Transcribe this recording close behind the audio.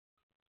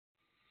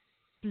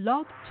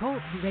Blog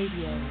Talk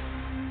Radio.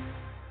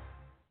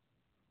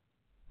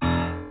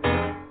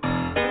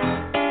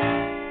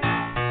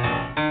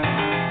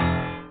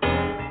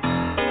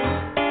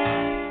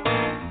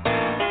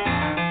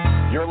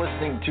 You're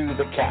listening to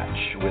The Catch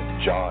with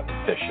John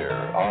Fisher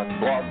on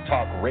Blog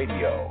Talk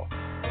Radio,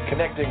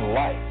 connecting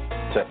life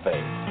to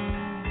faith.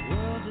 The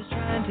world is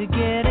trying to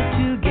get it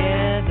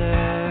together,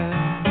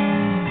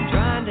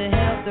 trying to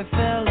help their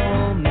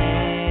fellow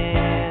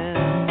man,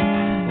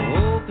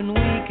 hoping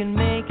we can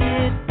make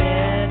it better.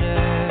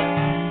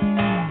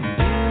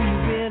 Do you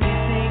really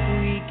think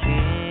we can?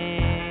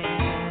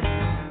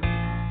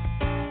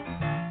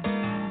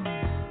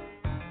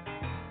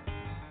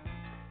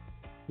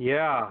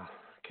 Yeah,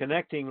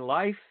 connecting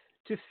life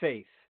to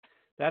faith.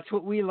 That's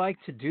what we like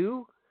to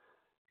do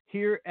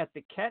here at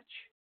The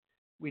Catch.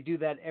 We do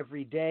that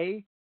every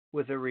day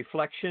with a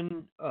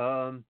reflection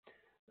that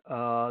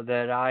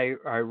I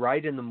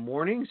write in the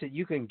mornings that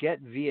you can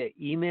get via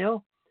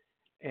email.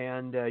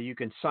 And you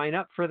can sign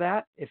up for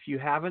that if you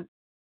haven't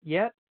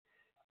yet.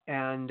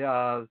 And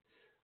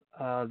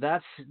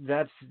that's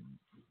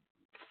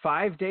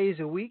 5 days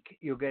a week.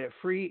 You'll get it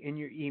free in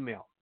your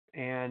email.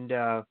 And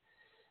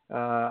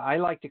I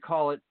like to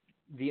call it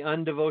the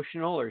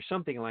undevotional or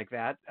something like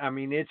that. I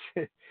mean,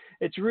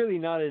 it's really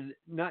not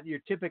your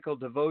typical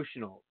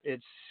devotional.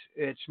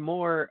 It's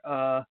more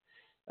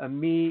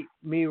me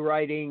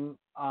writing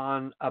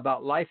on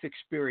about life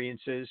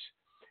experiences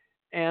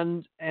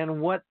and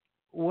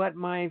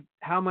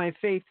how my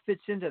faith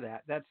fits into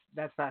that.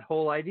 That's that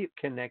whole idea,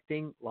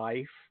 connecting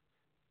life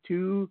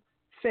to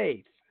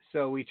faith.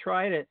 So we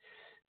try to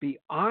be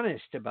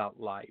honest about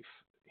life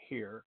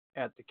here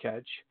at The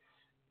Catch,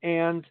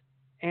 and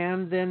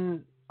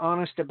then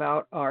honest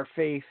about our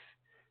faith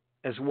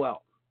as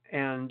well.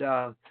 And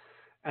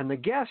the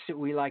guests that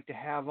we like to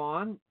have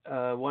on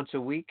once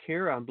a week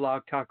here on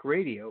Blog Talk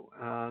Radio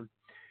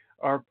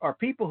are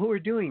people who are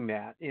doing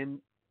that in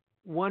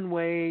one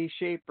way,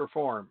 shape, or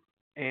form.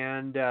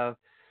 And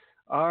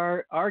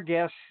our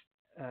guest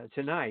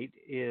tonight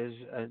is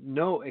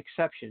no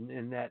exception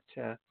in that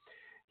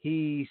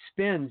he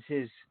spends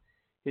his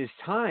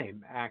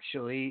time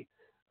actually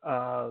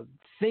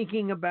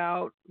thinking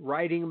about,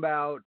 writing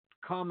about,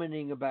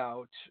 commenting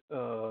about,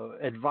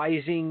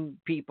 advising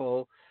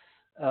people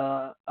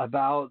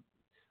about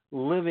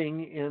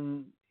living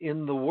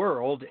in the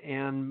world,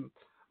 and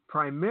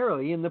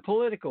primarily in the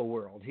political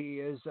world. He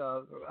is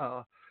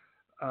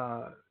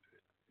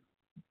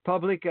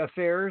Public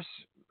Affairs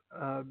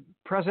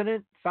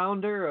president,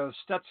 founder of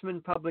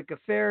Stutzman Public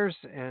Affairs,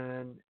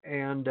 and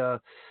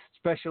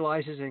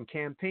specializes in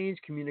campaigns,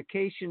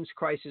 communications,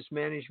 crisis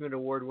management,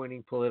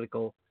 award-winning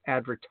political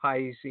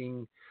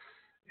advertising.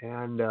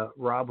 And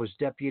Rob was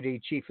deputy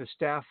chief of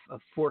staff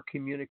for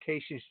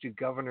communications to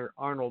Governor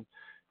Arnold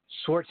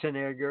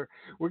Schwarzenegger.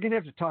 We're going to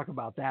have to talk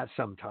about that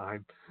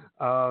sometime.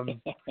 But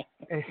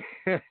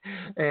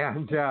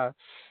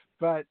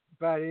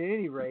at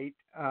any rate,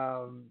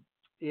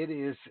 it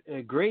is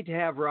great to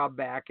have Rob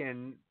back.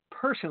 And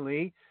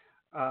personally,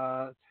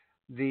 the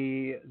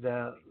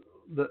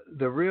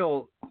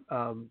real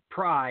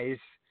prize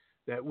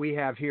that we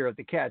have here at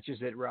The Catch is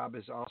that Rob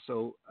is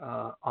also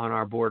on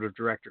our board of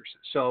directors.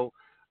 So,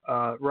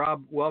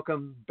 Rob,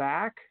 welcome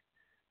back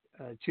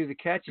to The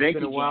Catch. It's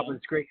been a while, but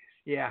it's great.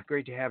 Yeah,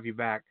 great to have you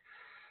back.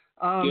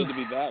 Good to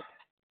be back.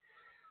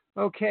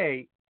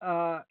 Okay,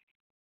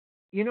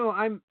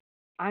 I'm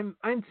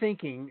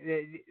thinking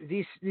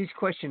these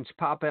questions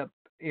pop up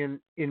in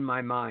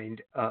my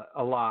mind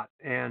a lot,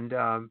 and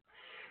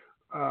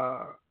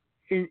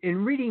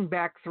in reading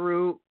back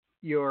through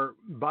your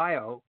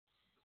bio,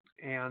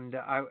 and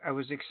I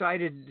was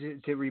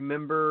excited to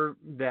remember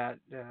that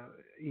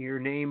your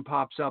name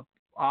pops up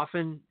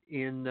often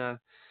in.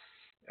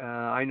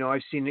 I know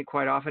I've seen it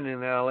quite often in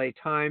the LA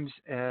Times.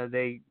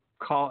 They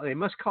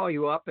must call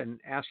you up and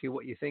ask you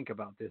what you think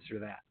about this or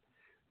that,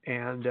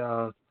 and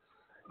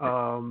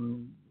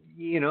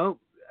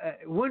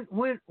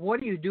what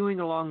are you doing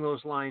along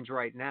those lines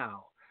right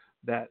now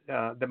that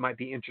might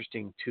be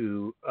interesting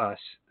to us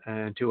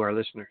and to our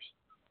listeners?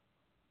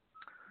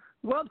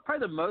 Well,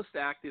 probably the most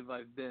active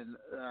I've been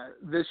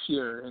this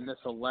year in this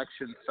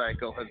election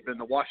cycle has been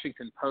the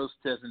Washington Post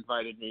has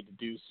invited me to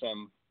do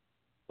some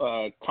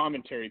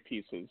commentary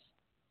pieces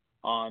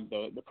on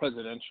the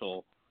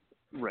presidential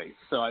race.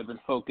 So I've been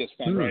focused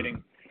on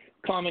writing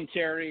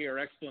commentary or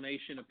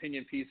explanation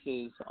opinion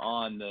pieces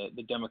on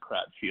the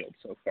Democrat field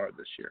so far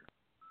this year.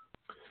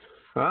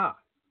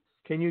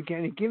 Can you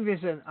give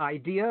us an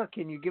idea?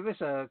 Can you give us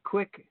a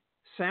quick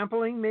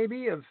sampling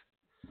maybe of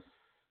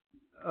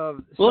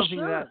something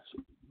sure.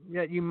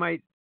 that you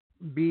might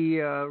be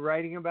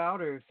writing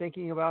about or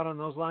thinking about on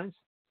those lines?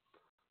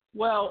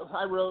 Well,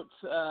 I wrote,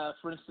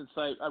 for instance,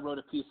 I wrote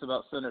a piece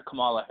about Senator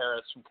Kamala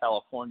Harris from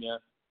California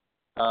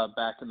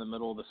back in the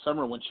middle of the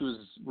summer when she was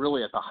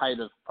really at the height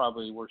of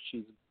probably where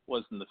she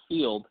was in the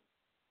field,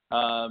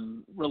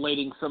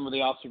 relating some of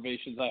the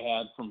observations I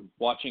had from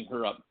watching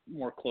her up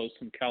more close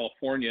in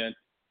California.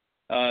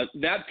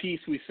 That piece,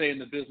 we say in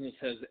the business,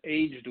 has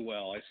aged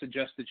well. I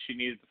suggested she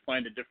needed to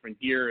find a different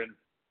gear, and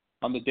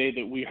on the day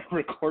that we are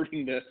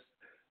recording this,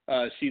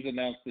 she's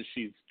announced that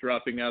she's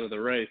dropping out of the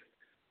race.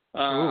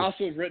 I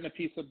also have written a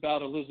piece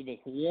about Elizabeth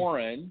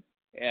Warren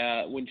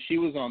when she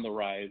was on the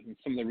rise and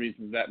some of the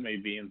reasons that may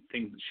be and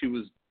things that she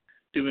was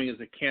doing as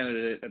a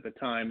candidate at the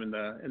time in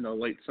the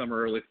late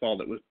summer, early fall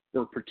that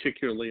were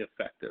particularly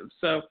effective.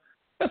 So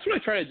that's what I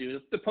try to do.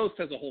 The Post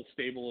has a whole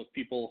stable of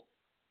people,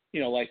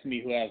 like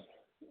me who have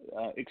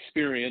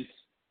experience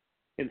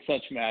in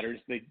such matters.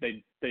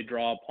 They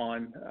draw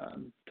upon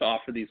to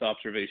offer these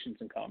observations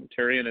and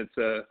commentary, and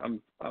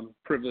I'm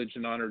privileged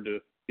and honored to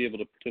be able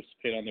to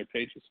participate on their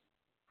pages.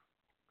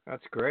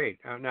 That's great.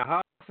 Now,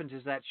 how often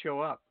does that show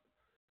up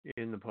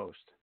in the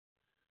Post?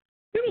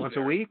 Once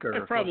a week,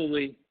 or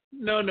probably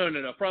no.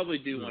 Probably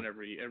do one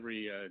every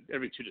 2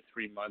 to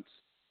 3 months.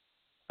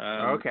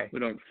 Okay. We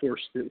don't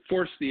force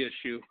the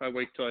issue. I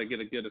wait till I get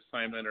a good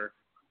assignment or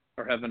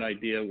have an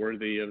idea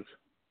worthy of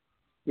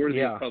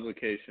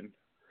publication.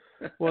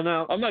 Well,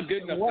 now I'm not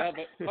good enough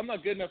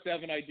to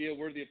have an idea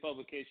worthy of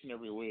publication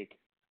every week.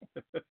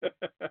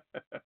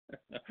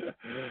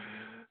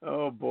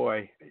 Oh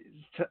boy,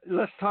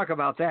 let's talk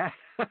about that.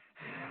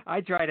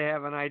 I try to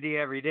have an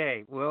idea every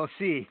day. We'll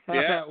see how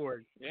that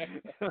works. Yeah.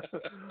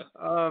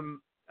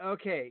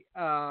 Okay.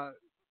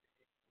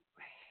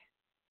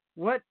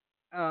 What?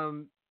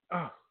 Oh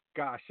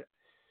gosh.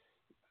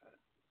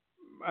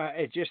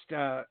 It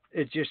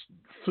just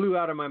flew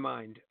out of my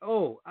mind.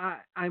 Oh,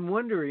 I'm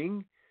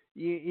wondering.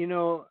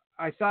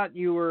 I thought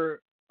you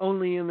were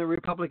only in the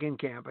Republican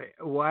camp.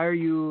 Why are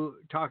you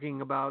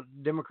talking about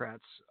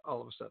Democrats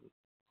all of a sudden?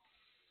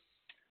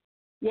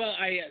 Well,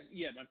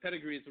 my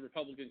pedigree is a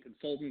Republican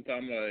consultant.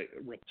 I'm a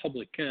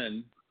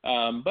Republican,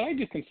 but I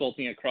do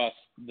consulting across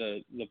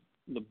the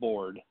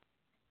board.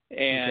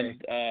 And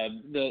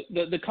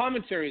the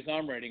commentaries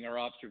I'm writing are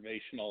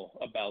observational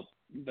about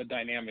the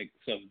dynamics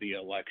of the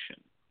election,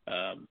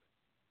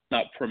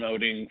 not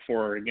promoting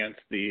for or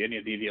against any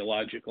of the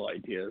ideological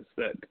ideas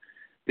that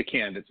the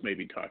candidates may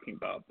be talking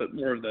about, but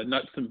more of the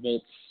nuts and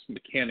bolts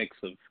mechanics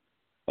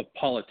of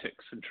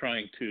politics and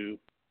trying to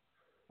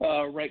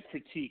write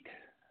critique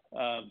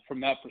from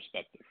that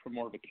perspective, from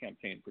more of a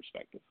campaign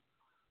perspective.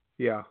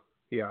 Yeah.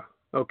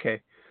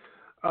 Okay.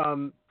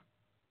 I'm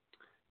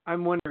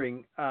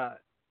wondering,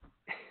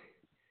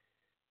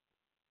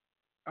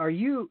 are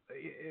you?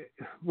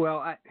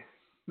 Well,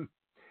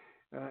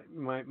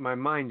 my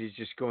mind is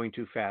just going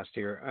too fast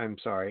here. I'm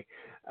sorry.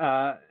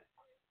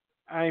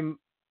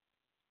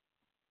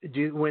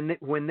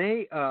 When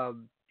they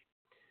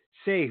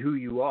say who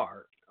you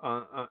are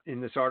in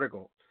this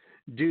article,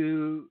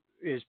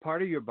 is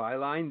part of your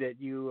byline that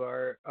you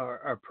are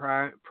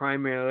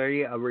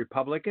primarily a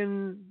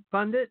Republican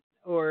pundit,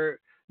 or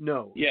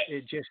no? Yeah.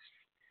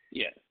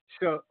 Yeah.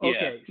 So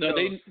okay. Yeah. No,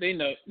 they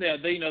know. Yeah,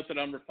 they know that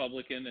I'm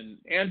Republican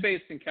and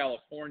based in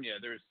California.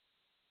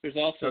 There's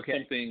also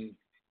something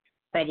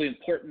probably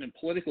important in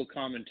political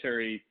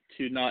commentary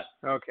to not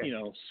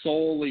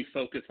solely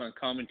focus on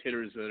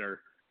commentators that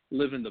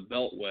live in the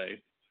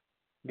Beltway,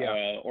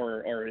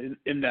 or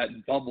in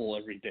that bubble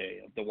every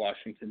day of the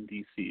Washington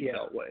D.C.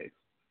 Beltway.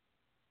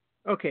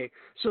 Okay,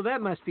 so that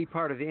must be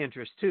part of the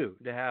interest too,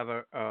 to have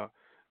a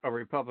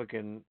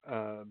Republican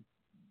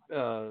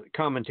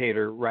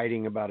commentator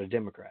writing about a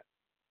Democrat.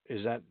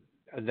 Is that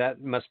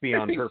must be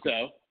on purpose?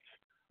 So.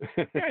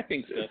 I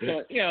think so.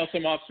 So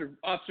some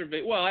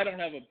observation. Well, I don't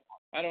have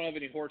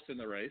any horse in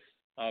the race.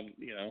 On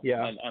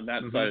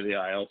that side of the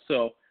aisle,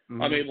 so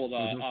I'm able to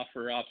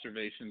offer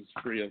observations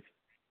free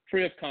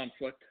of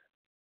conflict.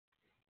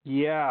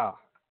 Yeah,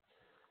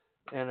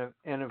 and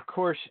of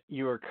course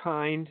you are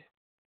kind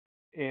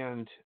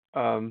and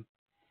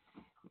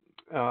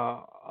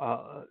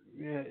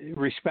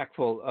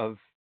respectful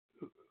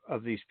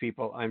of these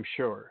people, I'm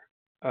sure.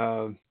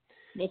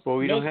 Most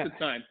of the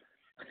time.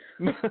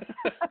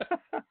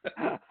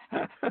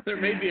 There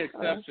may be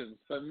exceptions,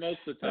 but most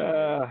of the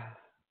time.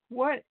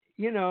 What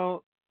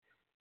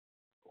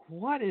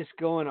is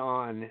going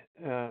on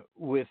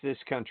with this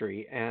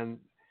country? And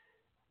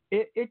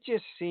it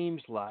just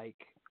seems like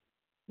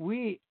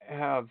we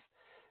have,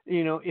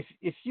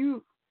 if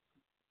you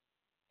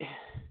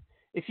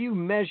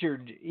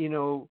measured,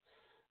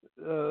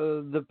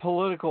 the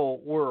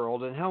political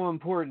world and how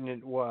important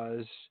it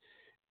was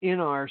in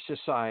our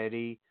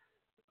society,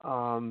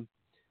 and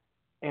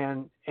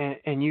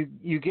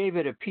you gave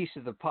it a piece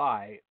of the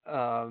pie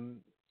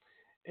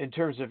in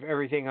terms of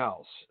everything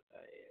else,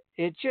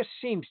 it just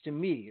seems to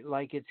me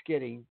like it's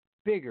getting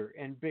bigger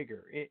and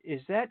bigger.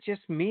 Is that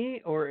just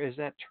me, or is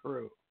that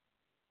true?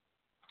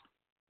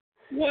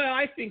 Well,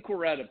 I think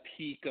we're at a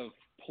peak of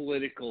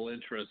political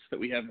interest that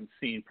we haven't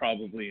seen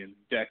probably in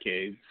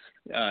decades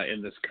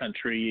in this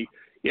country.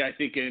 Yeah, I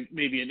think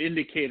maybe an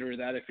indicator of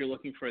that, if you're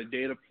looking for a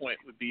data point,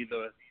 would be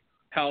the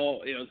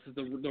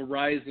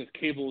rise of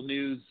cable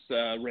news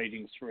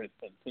ratings, for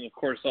instance. And of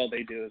course, all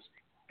they do is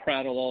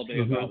prattle all day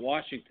about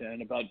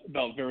Washington,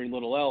 about very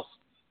little else.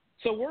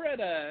 So we're at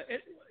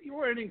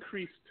an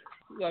increased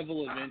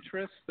level of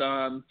interest.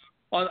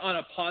 On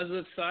a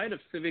positive side of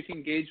civic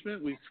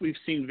engagement, we've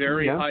seen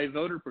very high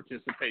voter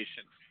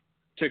participation,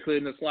 particularly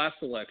in this last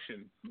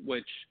election,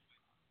 which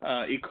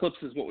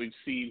eclipses what we've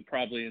seen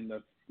probably in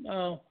the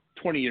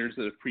 20 years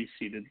that have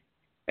preceded.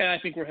 And I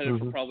think we're headed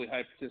for probably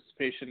high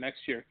participation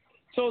next year.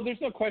 So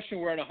there's no question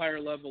we're at a higher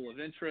level of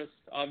interest.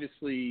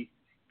 Obviously,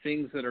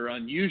 things that are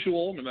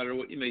unusual, no matter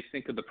what you may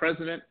think of the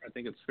president, I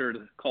think it's fair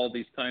to call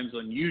these times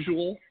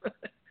unusual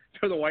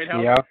for the White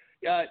House.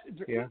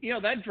 You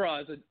know, that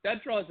draws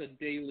a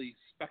daily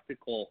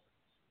spectacle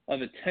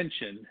of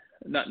attention,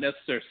 not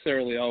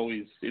necessarily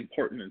always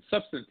important and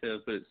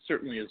substantive, but it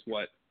certainly is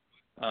what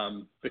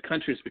the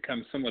country's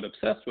become somewhat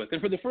obsessed with.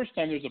 And for the first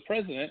time, there's a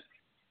president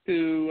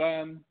who,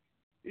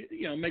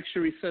 makes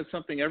sure he says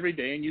something every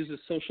day and uses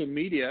social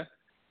media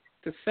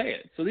to say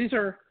it. So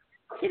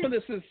some of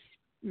this is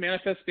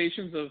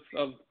manifestations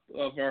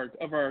of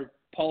our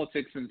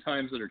politics in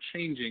times that are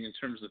changing in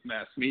terms of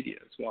mass media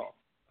as well.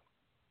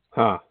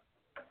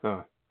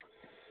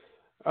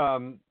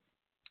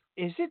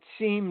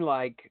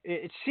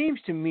 It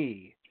seems to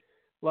me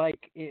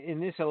like in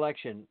this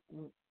election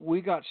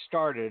we got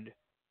started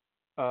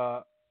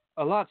a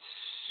lot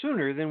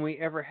sooner than we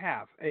ever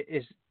have.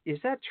 Is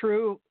that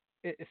true?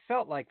 It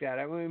felt like that.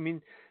 I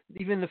mean,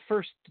 even the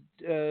first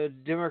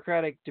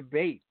Democratic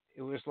debate,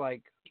 it was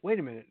like, wait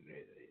a minute,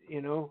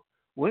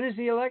 when is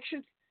the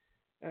election?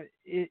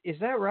 Is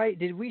that right?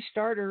 Did we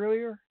start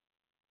earlier,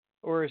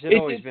 or has it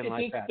always been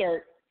like that?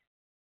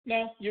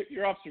 No,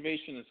 your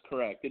observation is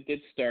correct. It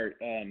did start.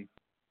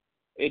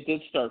 It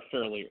did start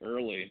fairly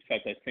early. In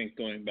fact, I think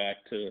going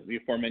back to the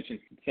aforementioned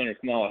Senator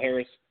Kamala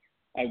Harris,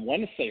 I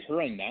want to say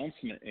her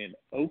announcement in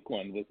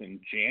Oakland was in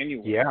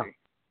January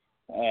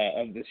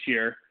of this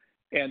year,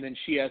 and then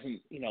she hasn't,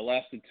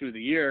 lasted through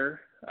the year.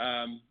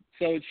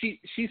 So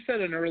she set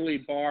an early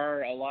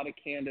bar. A lot of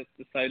candidates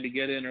decided to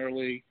get in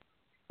early.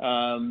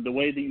 The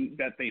way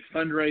that they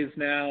fundraise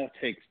now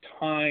takes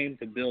time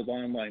to build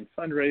online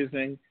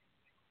fundraising.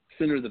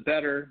 Sooner the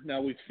better.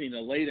 Now we've seen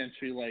a late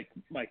entry like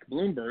Mike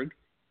Bloomberg,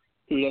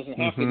 who doesn't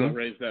have to go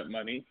raise that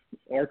money,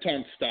 or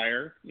Tom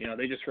Steyer.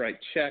 They just write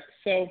checks.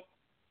 So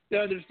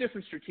there's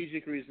different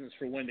strategic reasons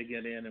for when to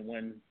get in and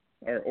when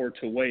or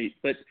to wait.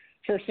 But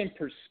for some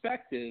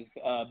perspective,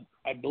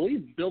 I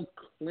believe Bill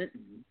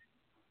Clinton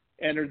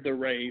entered the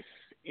race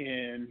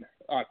in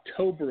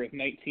October of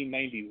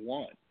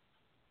 1991,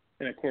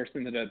 and of course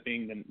ended up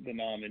being the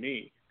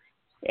nominee,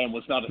 and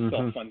was not a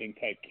self-funding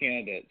type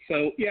candidate.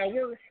 So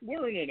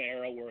we're in an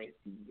era where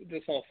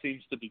this all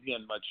seems to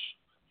begin much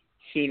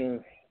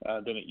sooner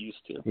than it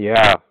used to.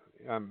 Yeah,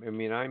 I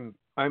mean,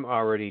 I'm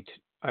already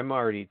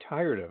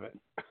tired of it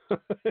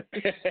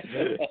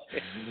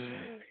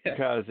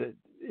because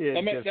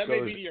that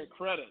may be to your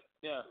credit.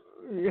 Yeah.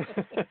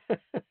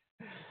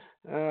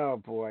 Oh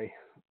boy.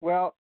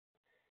 Well,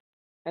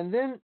 and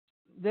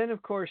then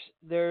of course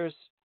there's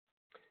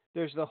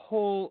the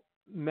whole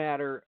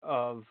matter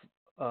of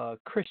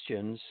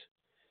Christians,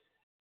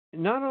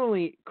 not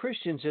only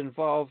Christians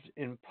involved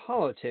in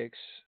politics,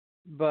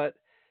 but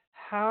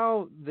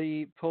how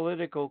the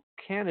political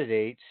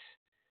candidates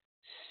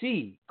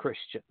see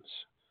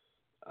Christians,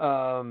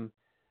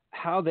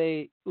 how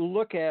they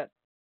look at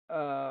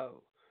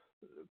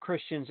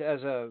Christians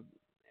as a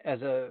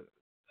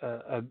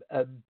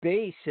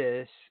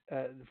basis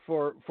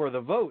for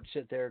the votes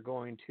that they're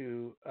going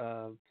to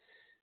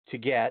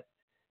get,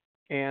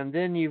 and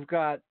then you've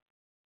got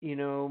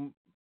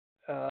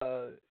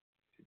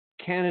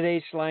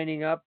candidates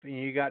lining up, and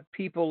you got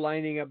people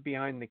lining up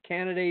behind the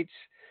candidates,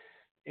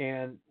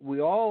 and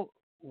we all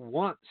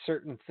want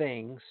certain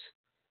things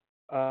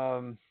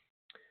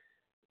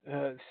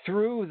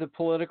through the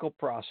political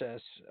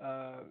process,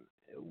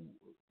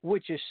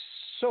 which is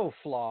so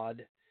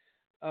flawed.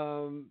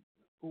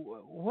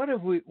 What are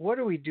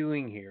we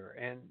doing here?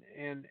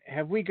 And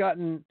have we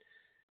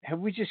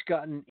just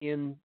gotten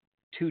in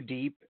too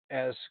deep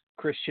as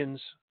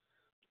Christians?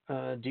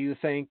 Do you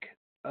think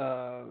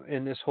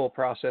in this whole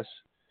process?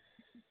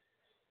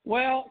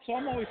 Well, so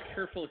I'm always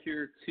careful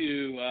here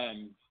to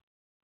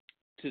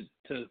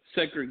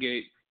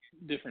segregate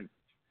different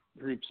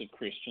groups of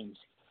Christians.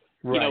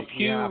 Right.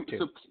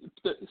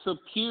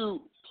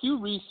 Pew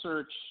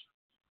Research,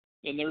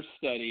 in their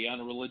study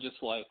on religious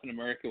life in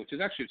America, which is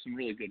actually some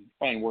really good,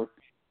 fine work,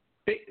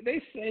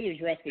 they say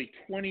there's roughly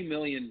 20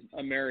 million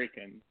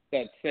Americans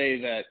that say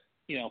that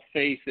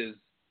faith is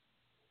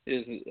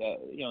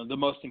the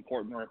most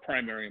important or a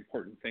primary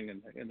important thing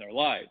in their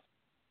lives.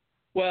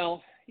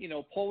 Well,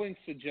 polling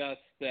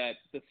suggests that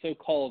the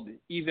so-called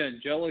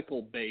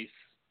evangelical base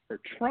for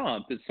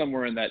Trump is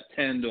somewhere in that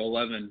 10 to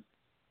 11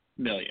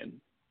 million.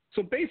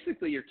 So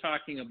basically, you're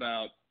talking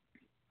about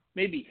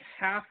maybe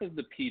half of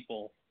the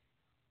people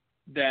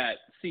that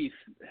see,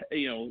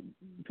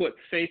 put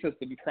faith as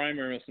the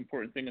primary, most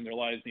important thing in their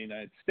lives in the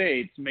United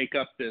States, make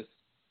up this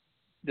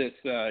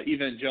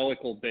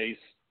evangelical base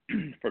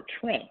for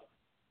Trump.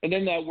 And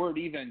then that word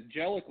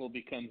evangelical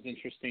becomes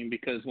interesting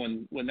because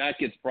when that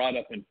gets brought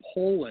up in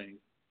polling,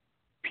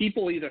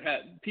 people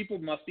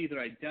must either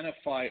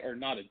identify or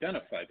not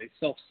identify. They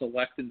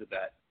self-select into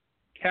that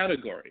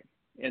category.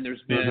 And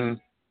there's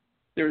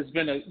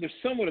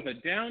somewhat of a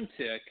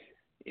downtick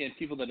in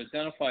people that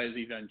identify as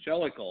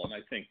evangelical, and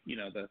I think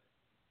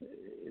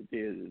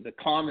the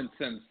common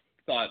sense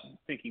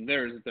thinking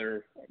there is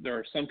that there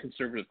are some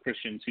conservative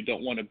Christians who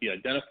don't want to be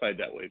identified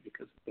that way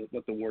because of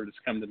what the word has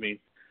come to mean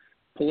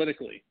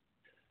politically.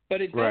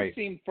 But it does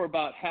seem for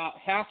about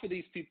half of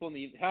these people,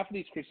 half of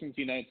these Christians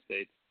in the United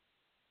States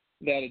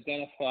that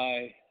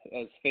identify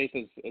as faith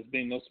as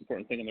being the most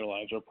important thing in their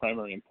lives or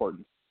primary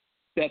importance,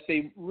 that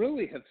they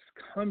really have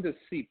come to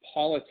see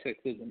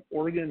politics as an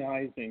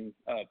organizing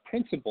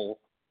principle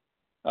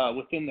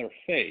within their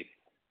faith.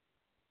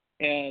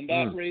 And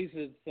that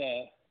raises,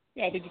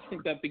 I just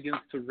think that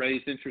begins to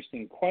raise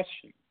interesting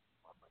questions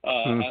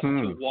as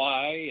to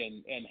why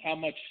and how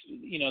much,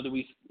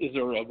 is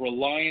there a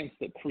reliance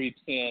that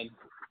creeps in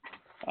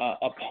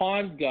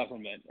upon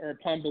government or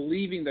upon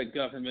believing that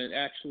government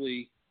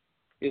actually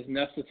is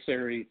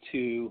necessary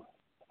to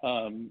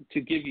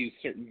give you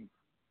certain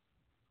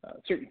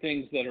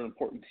things that are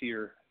important to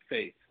your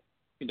faith.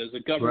 Does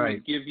the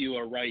government give you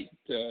a right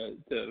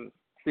to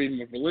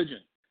freedom of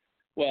religion?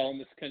 Well, in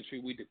this country,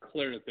 we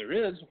declare that there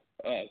is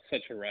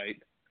such a right,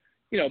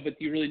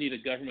 but you really need a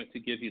government to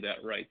give you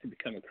that right to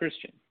become a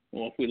Christian.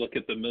 Well, if we look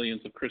at the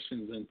millions of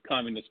Christians in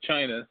communist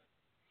China,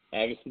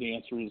 obviously the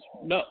answer is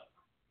no,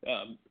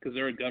 because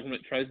their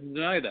government tries to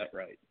deny that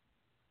right.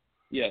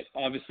 Yet,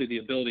 obviously, the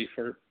ability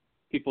for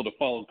people to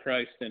follow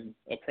Christ and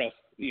oppress,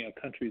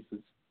 countries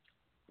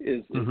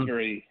is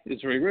very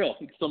real.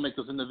 You can still make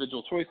those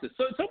individual choices.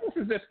 So it's almost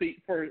as if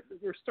we're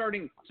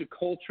starting to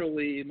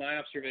culturally. My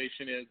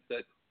observation is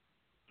that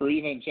for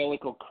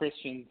evangelical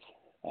Christians,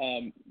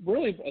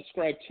 really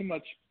ascribe too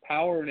much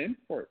power and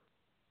import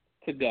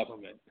to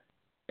government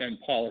and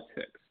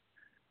politics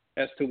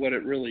as to what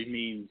it really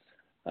means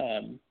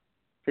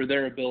for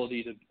their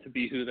ability to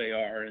be who they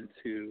are and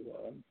to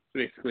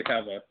basically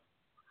have a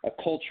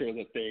culture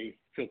that they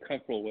feel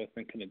comfortable with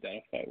and can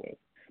identify with.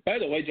 By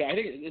the way, John, I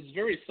think it's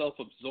very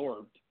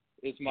self-absorbed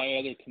is my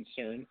other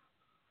concern.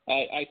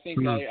 I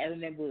think I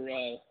remember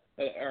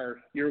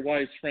your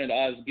wise friend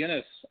Oz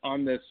Guinness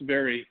on this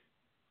very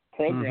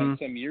program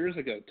some years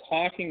ago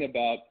talking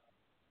about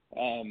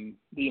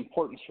the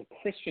importance for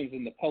Christians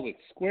in the public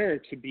square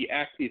to be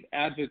active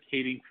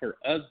advocating for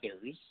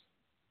others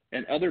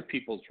and other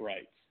people's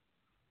rights.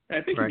 And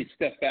I think if you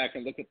step back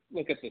and look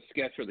at the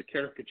sketch or the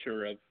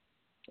caricature of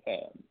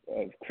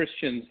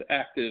Christians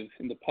active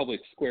in the public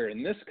square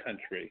in this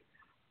country,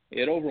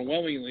 it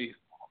overwhelmingly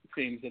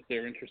seems that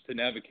they're interested in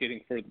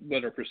advocating for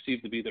what are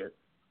perceived to be their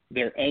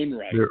own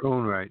rights. Their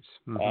own rights.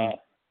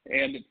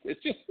 And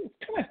it's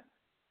kind of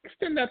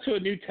extend that to a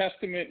New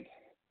Testament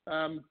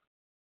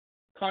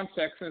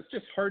context, and it's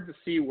just hard to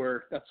see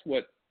where that's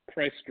what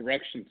Christ's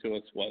direction to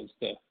us was,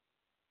 to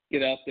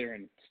get out there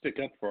and stick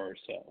up for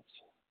ourselves.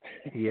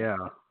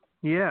 Yeah.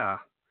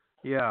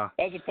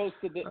 As opposed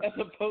to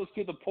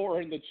the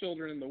poor and the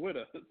children and the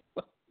widows.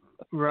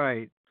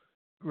 Right.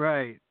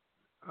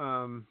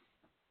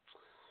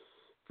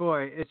 Boy,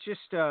 it's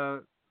just I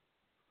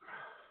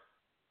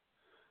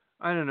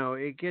don't know.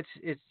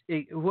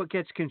 What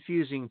gets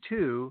confusing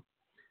too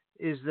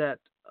is that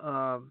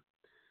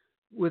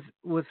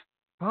with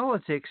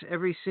politics,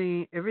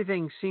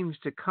 everything seems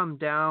to come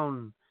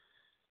down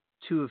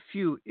to a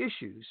few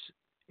issues,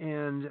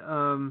 and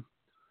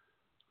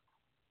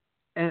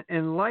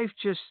life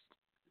just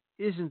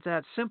isn't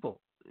that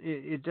simple.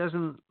 It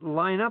doesn't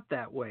line up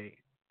that way,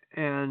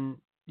 and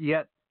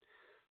yet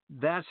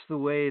that's the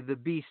way the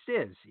beast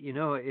is.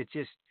 It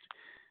just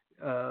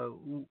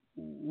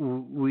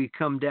we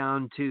come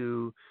down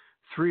to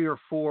 3 or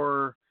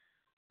 4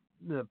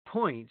 the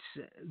points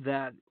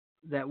that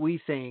we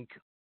think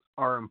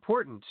are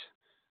important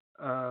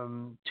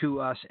to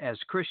us as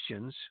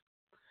Christians,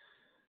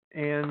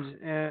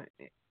 and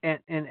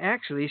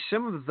actually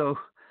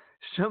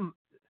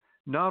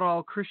not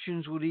all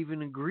Christians would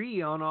even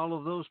agree on all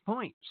of those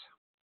points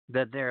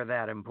that they're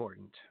that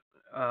important.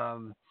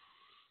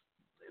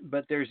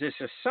 But there's this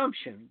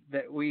assumption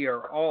that we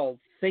are all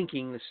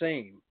thinking the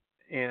same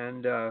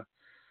and all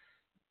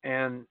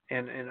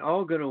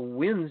going to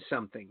win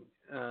something.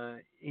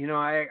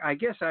 I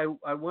guess I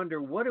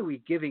wonder, what are we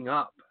giving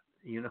up,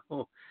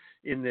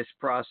 in this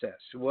process?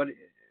 What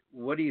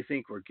do you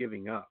think we're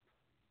giving up?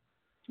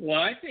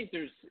 Well, I think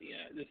this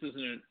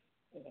isn't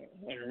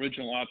an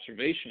original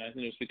observation. I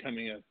think there's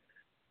becoming a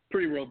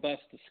pretty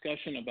robust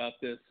discussion about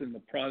this in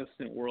the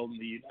Protestant world in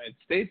the United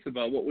States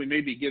about what we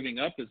may be giving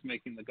up is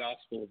making the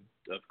gospel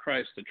of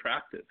Christ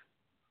attractive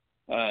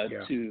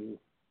to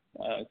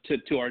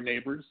our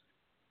neighbors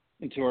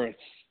and to our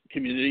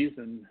communities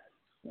and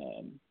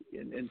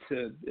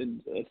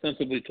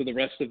ostensibly to the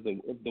rest of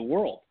the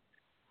world.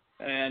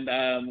 And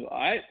I'm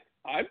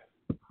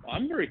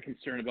very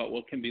concerned about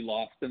what can be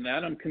lost in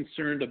that. I'm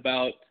concerned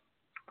about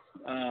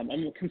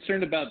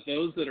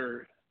those that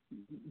are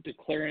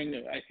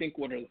declaring, I think,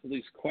 what are at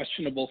least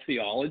questionable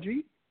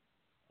theology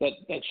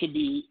that should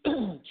be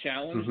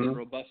challenged and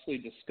robustly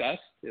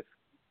discussed. If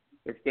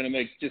they're going to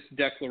make just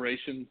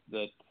declarations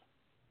that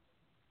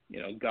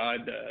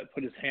God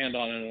put His hand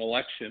on an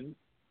election,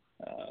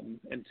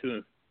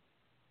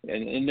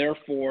 and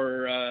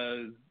therefore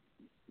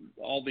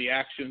all the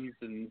actions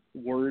and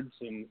words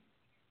and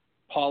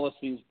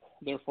policies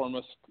therefore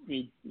must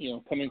be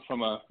coming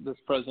from this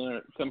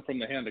president, come from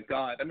the hand of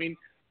God. I mean,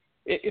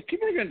 if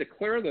people are going to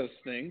declare those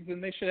things,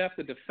 then they should have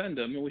to defend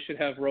them, and we should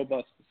have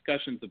robust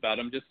discussions about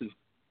them, just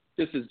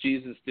as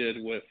Jesus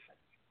did with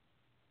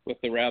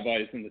the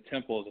rabbis in the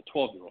temple as a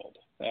 12-year-old.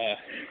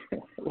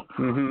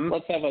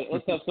 Let's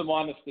have some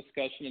honest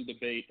discussion and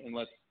debate, and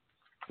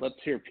let's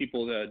hear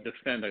people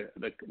defend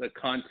the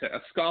context,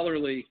 a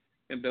scholarly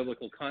and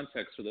biblical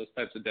context for those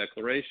types of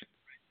declarations.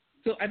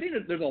 So I think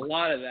that there's a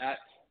lot of that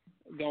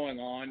going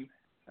on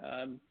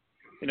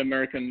in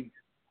American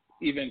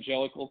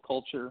evangelical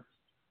culture,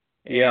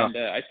 and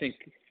I think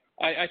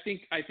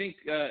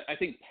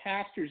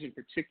pastors in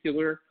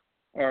particular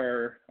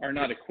are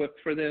not equipped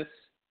for this,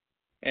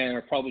 and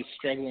are probably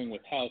struggling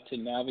with how to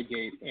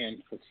navigate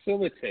and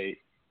facilitate,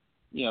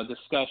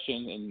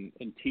 discussion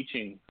and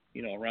teaching,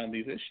 around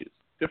these issues.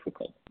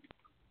 Difficult.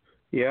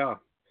 Yeah.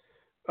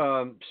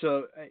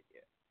 So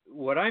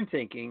what I'm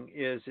thinking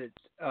is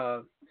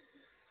that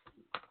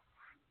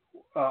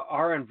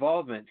our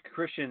involvement,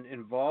 Christian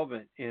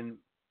involvement in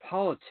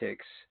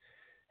politics,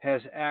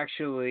 has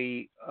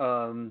actually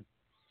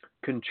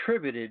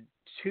contributed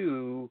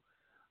to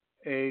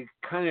a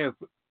kind of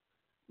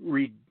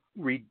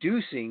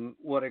reducing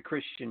what a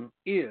Christian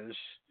is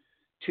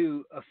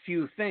to a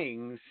few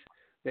things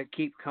that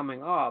keep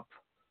coming up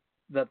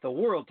that the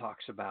world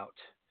talks about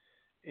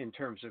in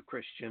terms of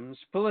Christians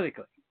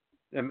politically.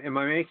 Am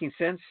I making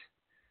sense?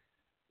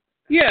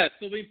 Yeah.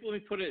 So let me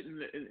put it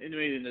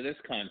into this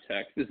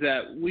context: is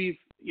that we've,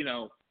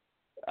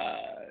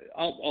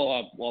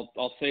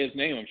 I'll say his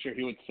name. I'm sure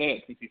he would say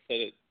it since he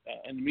said it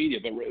in the media.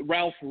 But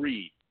Ralph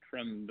Reed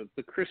from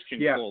the Christian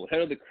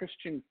head of the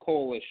Christian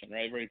Coalition,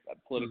 right? Very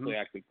politically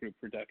active group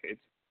for decades.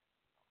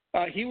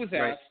 He was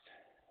asked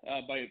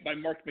by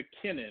Mark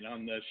McKinnon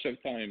on the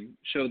Showtime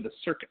show The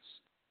Circus.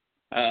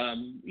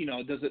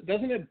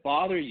 Doesn't it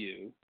bother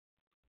you,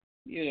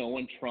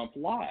 when Trump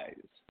lies?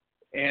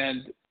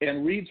 And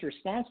Reed's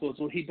response was,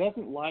 well, he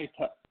doesn't lie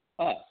to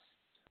us.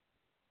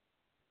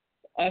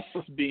 Us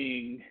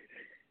being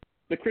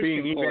the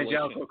Christian being Coalition.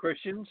 evangelical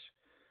Christians.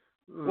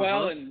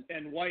 Well,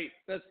 and white.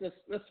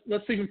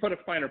 Let's even put a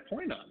finer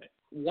point on it.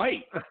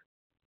 White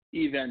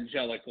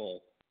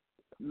evangelical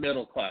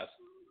middle class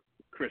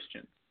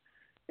Christians.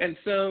 And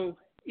so,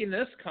 in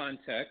this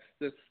context,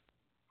 this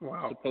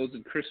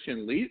supposed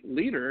Christian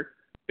leader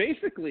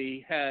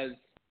basically has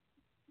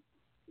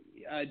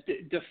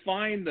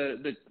defined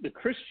the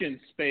Christian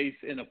space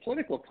in a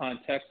political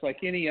context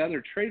like any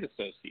other trade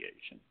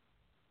association,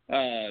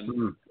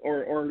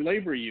 or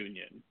labor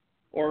union,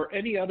 or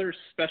any other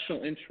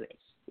special interest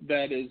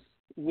that is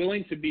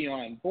willing to be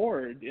on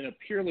board in a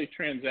purely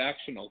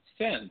transactional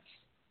sense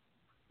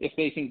if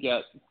they can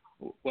get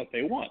what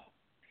they want.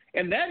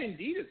 And that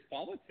indeed is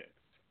politics.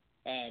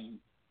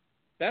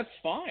 That's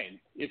fine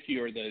if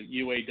you're the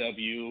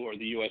UAW or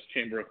the U.S.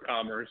 Chamber of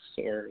Commerce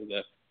or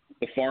the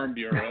Farm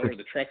Bureau or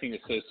the Trucking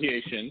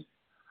Association.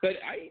 But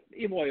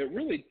it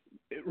really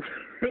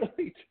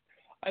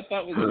I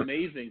thought was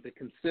amazing to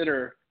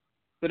consider.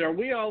 But are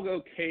we all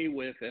okay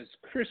with, as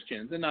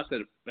Christians, and not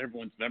that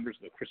everyone's members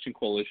of the Christian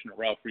Coalition or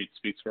Ralph Reed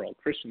speaks for all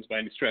Christians by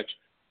any stretch,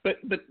 but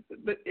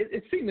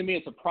it seemed to me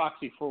it's a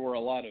proxy for where a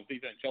lot of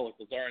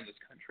evangelicals are in this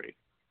country,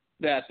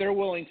 that they're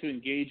willing to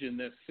engage in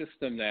this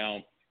system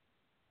now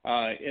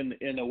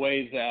in a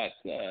way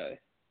that,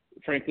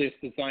 frankly,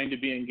 it's designed to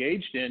be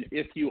engaged in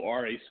if you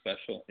are a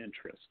special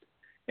interest.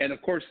 And,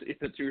 of course, if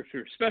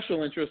your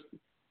special interest,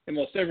 in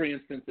most every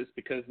instance, it's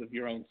because of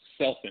your own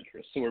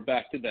self-interest. So we're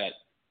back to that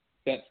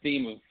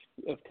theme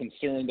of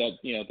concern that,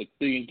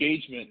 the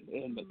engagement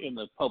in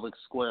the public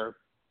square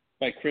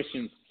by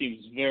Christians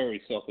seems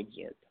very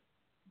self-absorbed.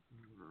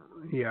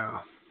 Yeah.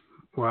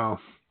 Wow.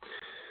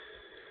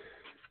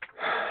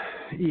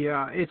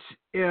 Yeah, it's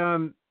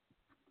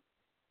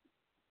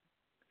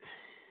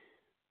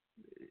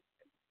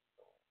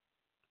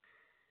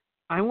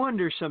I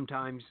wonder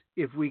sometimes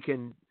if we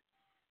can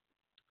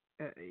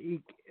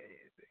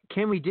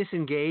we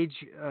disengage?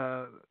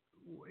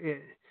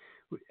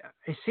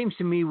 It seems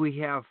to me we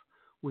have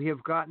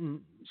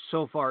gotten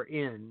so far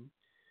in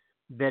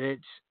that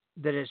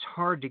it's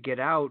hard to get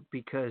out,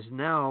 because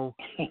now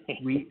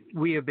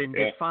we have been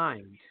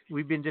defined.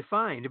 We've been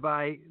defined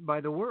by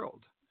the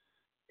world.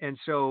 And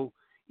so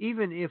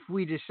even if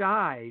we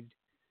decide,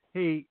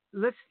 hey,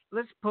 let's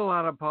pull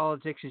out of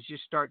politics and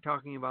just start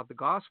talking about the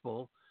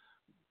gospel,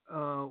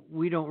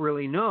 we don't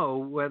really know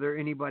whether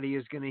anybody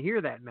is going to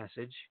hear that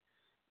message,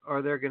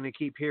 or they're going to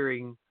keep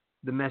hearing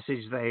the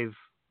message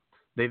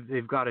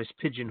they've got us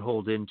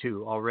pigeonholed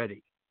into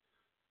already.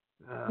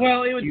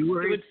 Well, it would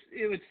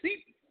seem,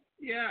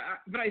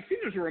 but I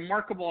think there's a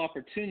remarkable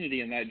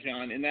opportunity in that,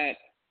 John, in that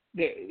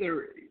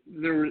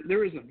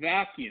there is a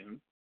vacuum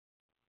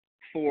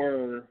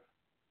for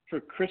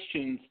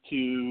Christians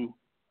to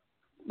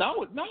not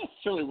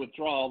necessarily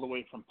withdraw all the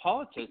way from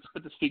politics,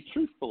 but to speak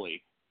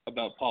truthfully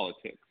about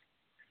politics.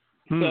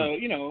 So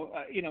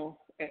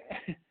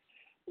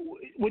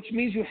which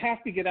means you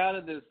have to get out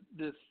of this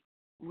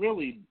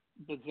really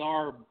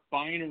bizarre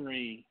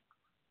binary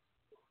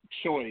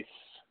choice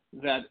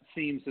that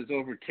seems has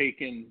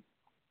overtaken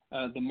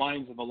the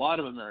minds of a lot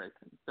of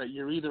Americans, that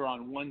you're either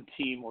on one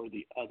team or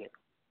the other.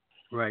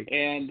 Right.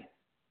 And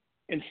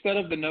instead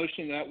of the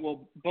notion that,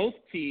 well, both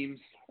teams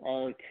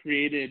are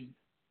created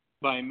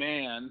by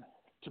man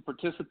to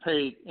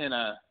participate in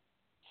a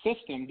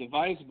system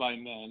devised by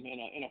men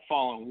in a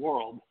fallen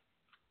world,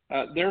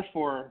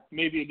 therefore,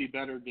 maybe it'd be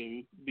better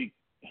to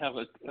have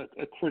a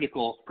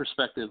critical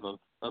perspective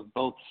of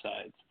both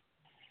sides.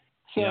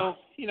 So,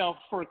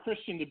 for a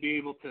Christian to be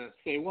able to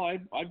say, well,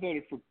 I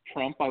voted for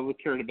Trump, I would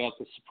cared about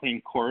the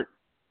Supreme Court,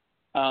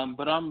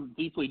 but I'm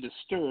deeply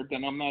disturbed,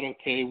 and I'm not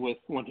okay with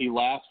when he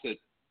laughs at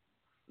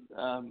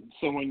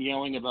someone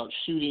yelling about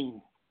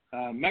shooting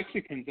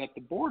Mexicans at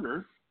the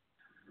border,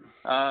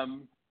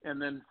 and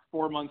then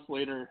 4 months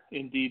later,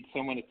 indeed,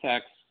 someone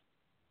attacks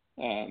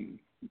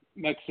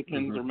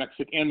Mexicans or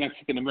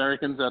Mexican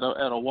Americans at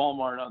a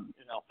Walmart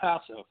in El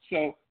Paso.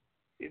 So,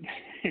 it'd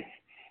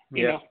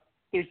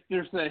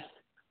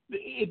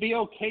be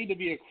okay to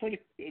be a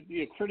critic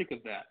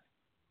of that.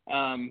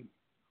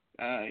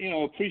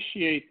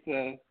 Appreciate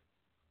that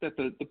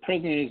the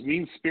president is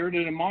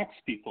mean-spirited and mocks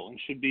people and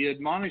should be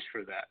admonished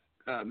for that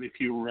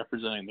if you were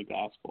representing the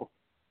gospel.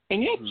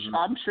 And yet,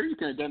 I'm sure you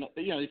can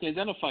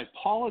identify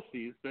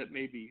policies that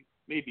may be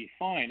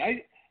fine.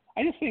 I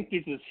just think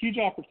there's this huge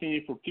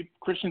opportunity for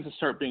Christians to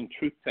start being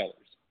truth tellers,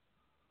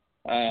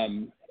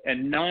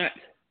 and not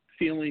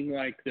feeling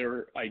like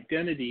their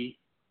identity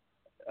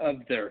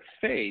of their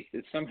faith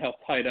is somehow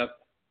tied up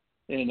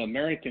in an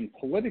American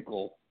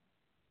political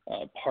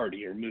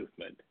party or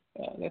movement.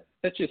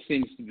 That just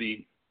seems to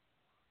be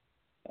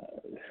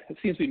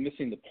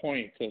missing the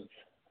point of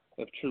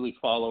truly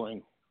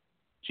following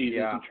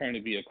Jesus and trying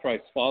to be a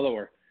Christ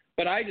follower.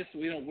 But I just,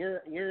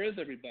 where is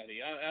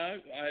everybody? I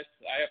have to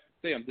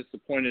say I'm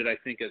disappointed. I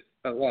think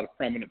a lot of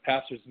prominent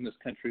pastors in this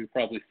country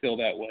probably feel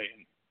that way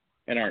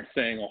and aren't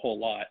saying a whole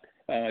lot.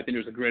 I think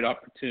there's a great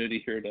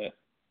opportunity here to,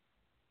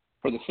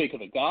 for the sake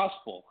of the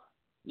gospel,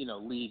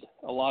 lead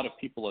a lot of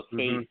people of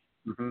faith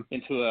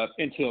into a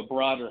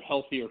broader,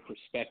 healthier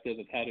perspective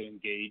of how to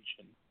engage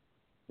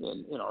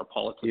in our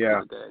politics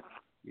of the day.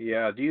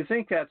 Yeah. Do you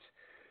think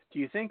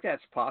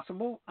that's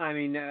possible? I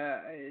mean,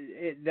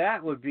 I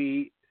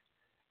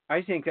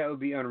think that would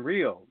be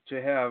unreal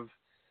to have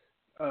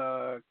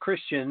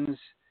Christians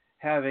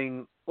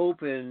having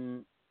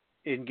open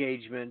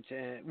engagement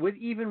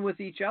even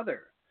with each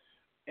other,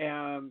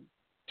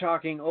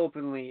 talking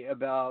openly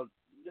about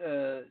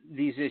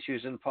these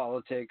issues in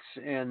politics,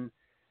 and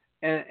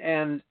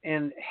having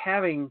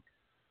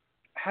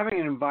an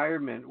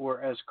environment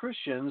where, as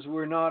Christians,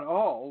 we're not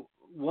all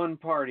one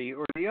party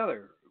or the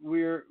other.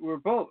 We're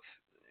both,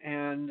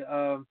 and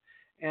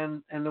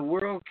the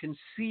world can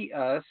see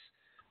us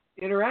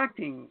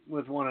interacting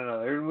with one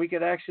another, and we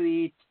could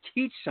actually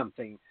teach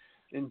something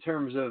in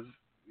terms of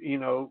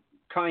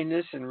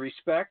kindness and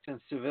respect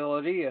and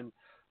civility and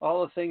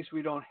all the things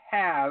we don't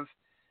have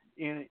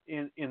in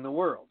the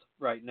world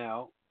right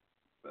now,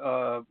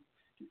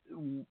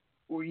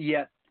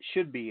 yet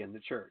should be in the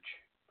church.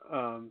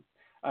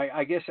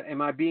 I guess,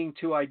 am I being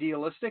too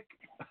idealistic?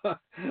 I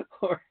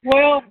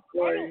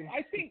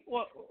think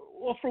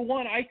for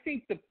one, I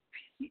think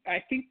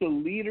the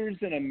leaders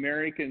in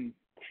American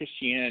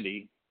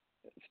Christianity,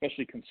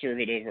 especially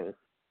conservative or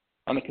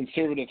on the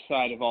conservative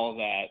side of all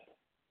that,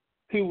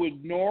 who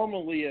would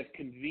normally have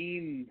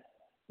convened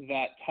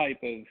that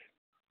type of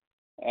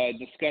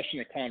discussion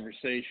or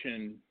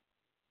conversation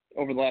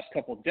over the last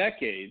couple of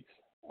decades,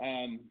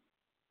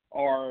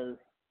 are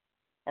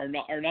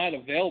not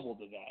available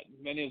to that.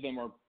 Many of them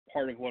are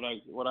part of what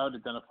I would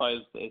identify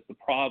as the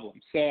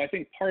problem. So I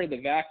think part of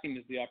the vacuum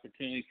is the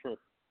opportunity for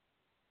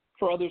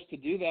others to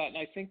do that, and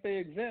I think they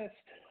exist.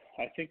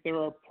 I think there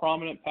are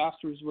prominent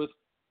pastors with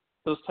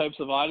those types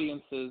of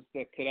audiences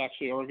that could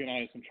actually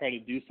organize and try to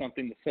do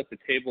something to set the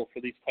table for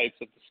these types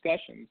of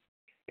discussions.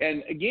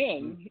 And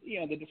again,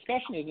 the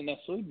discussion isn't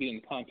necessarily be in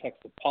the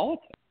context of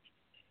politics,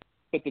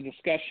 but the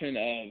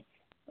discussion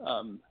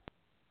of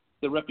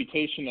the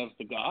reputation of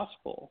the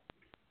gospel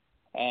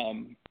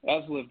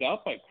as lived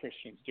out by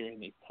Christians during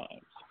these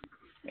times.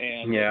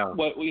 And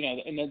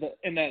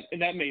and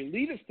that may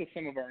lead us to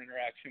some of our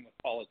interaction with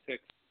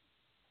politics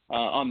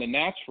on the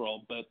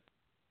natural, but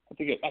I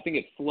think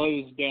it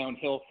flows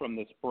downhill from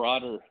this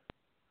broader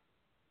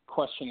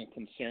question and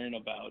concern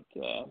about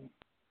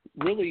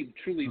really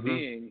truly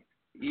being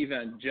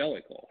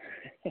evangelical.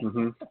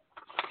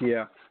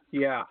 Yeah.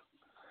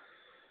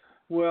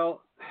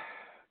 Well,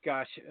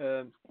 gosh,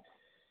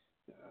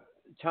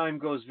 time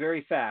goes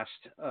very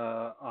fast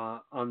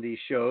on these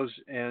shows,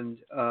 and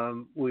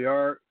we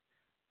are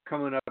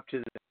coming up to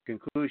the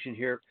conclusion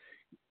here.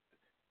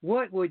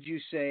 What would you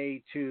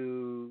say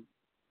to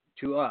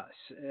us,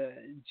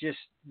 just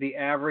the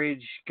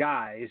average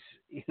guys,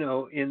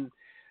 in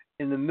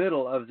the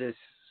middle of this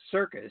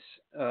circus,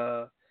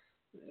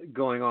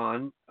 going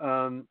on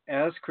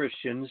as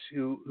Christians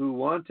who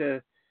want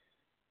to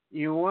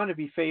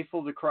be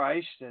faithful to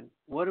Christ, and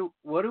what do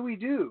we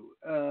do,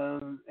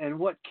 and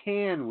what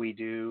can we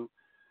do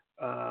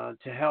to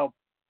help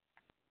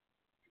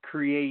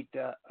create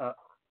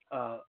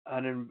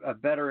a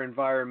better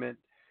environment,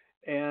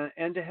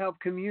 and to help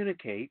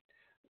communicate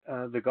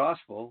the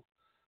gospel,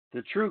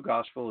 the true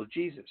gospel of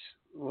Jesus?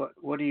 What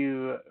would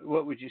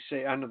you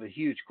say? I know the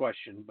huge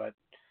question, but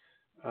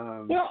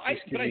I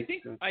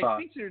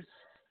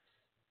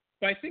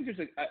think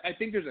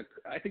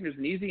there's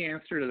an easy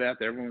answer to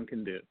that everyone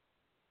can do,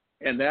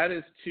 and that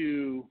is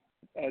to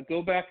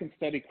go back and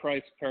study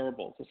Christ's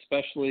parables,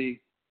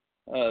 especially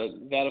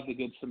that of the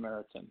Good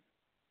Samaritan,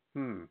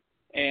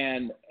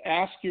 and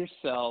ask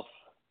yourself,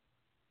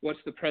 what's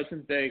the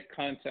present day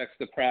context,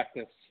 the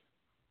practice,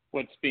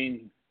 what's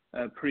being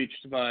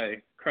preached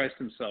by Christ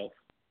himself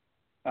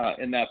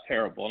in that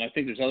parable. And I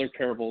think there's other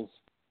parables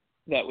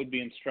that would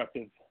be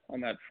instructive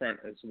on that front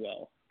as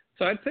well.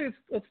 So I'd say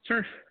let's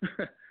turn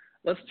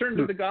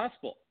to the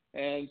gospel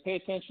and pay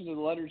attention to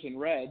the letters in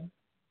red.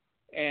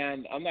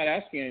 And I'm not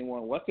asking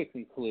anyone what to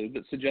conclude,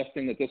 but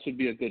suggesting that this would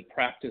be a good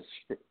practice.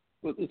 This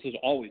would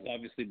always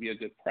obviously be a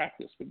good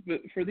practice,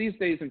 but for these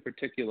days in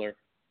particular,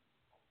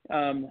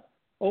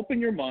 open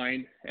your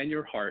mind and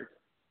your heart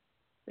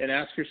and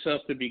ask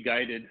yourself to be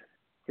guided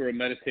for a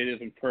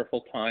meditative and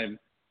prayerful time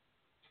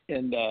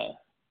in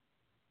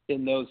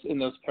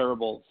those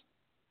parables,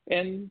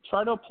 and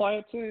try to apply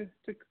it to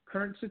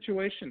current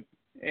situation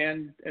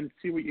and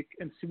see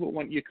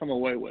what you come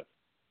away with.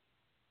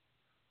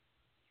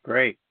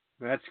 Great.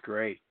 That's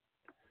great.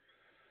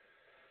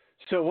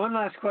 So one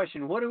last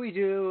question. What do we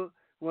do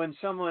when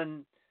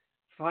someone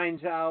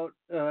finds out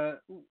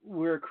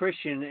we're a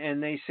Christian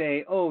and they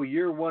say, "Oh,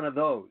 you're one of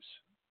those"?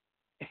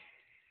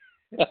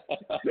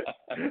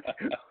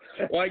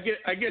 Well, I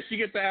guess you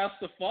get to ask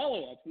the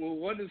follow-up. Well,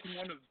 what is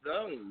one of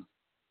those?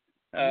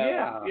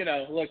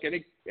 Look,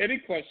 any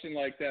question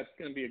like that's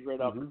going to be a great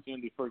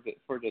opportunity for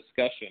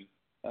discussion.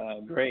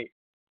 Great.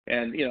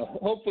 And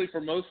hopefully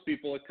for most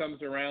people, it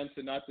comes around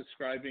to not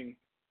describing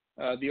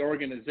the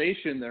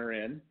organization they're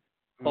in,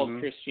 called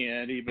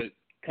Christianity, but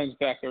comes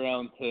back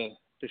around to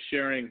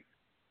sharing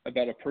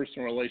about a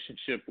personal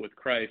relationship with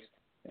Christ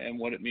and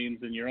what it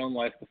means in your own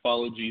life to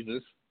follow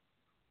Jesus.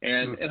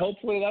 And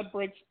hopefully that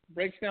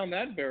breaks down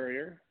that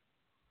barrier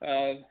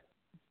that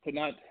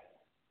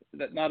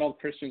not all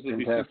Christians would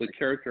be simply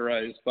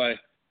characterized by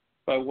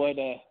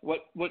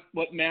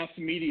what mass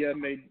media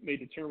may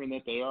determine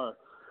that they are.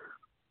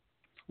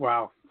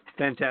 Wow,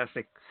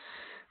 fantastic,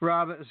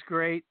 Rob. It was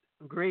great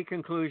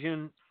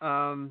conclusion.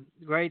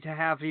 Great to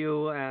have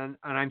you, and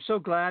I'm so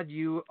glad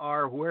you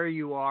are where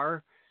you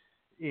are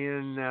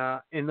in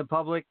the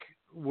public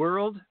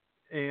world,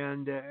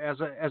 and as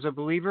a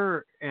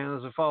believer and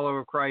as a follower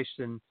of Christ,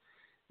 and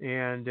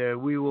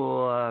we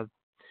will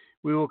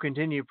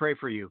continue to pray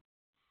for you.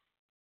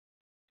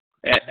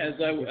 As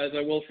I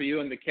will for you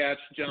and the Catch,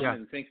 John. Yeah.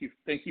 And thank you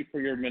for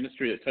your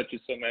ministry that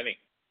touches so many.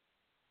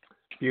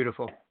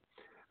 Beautiful.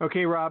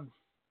 Okay, Rob.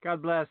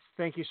 God bless.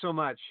 Thank you so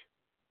much.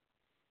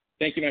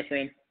 Thank you, my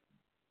friend.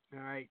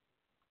 All right.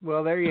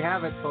 Well, there you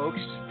have it, folks.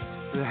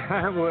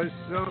 That was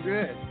so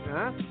good,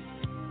 huh?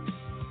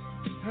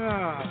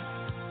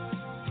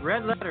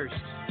 Red letters.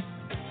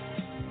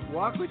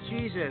 Walk with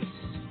Jesus.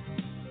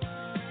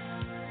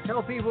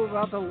 Tell people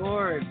about the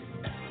Lord.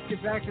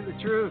 Get back to the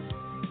truth.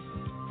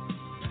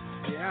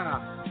 Yeah.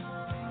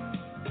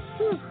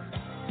 Whew.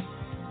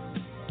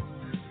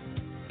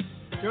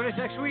 Join us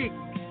next week.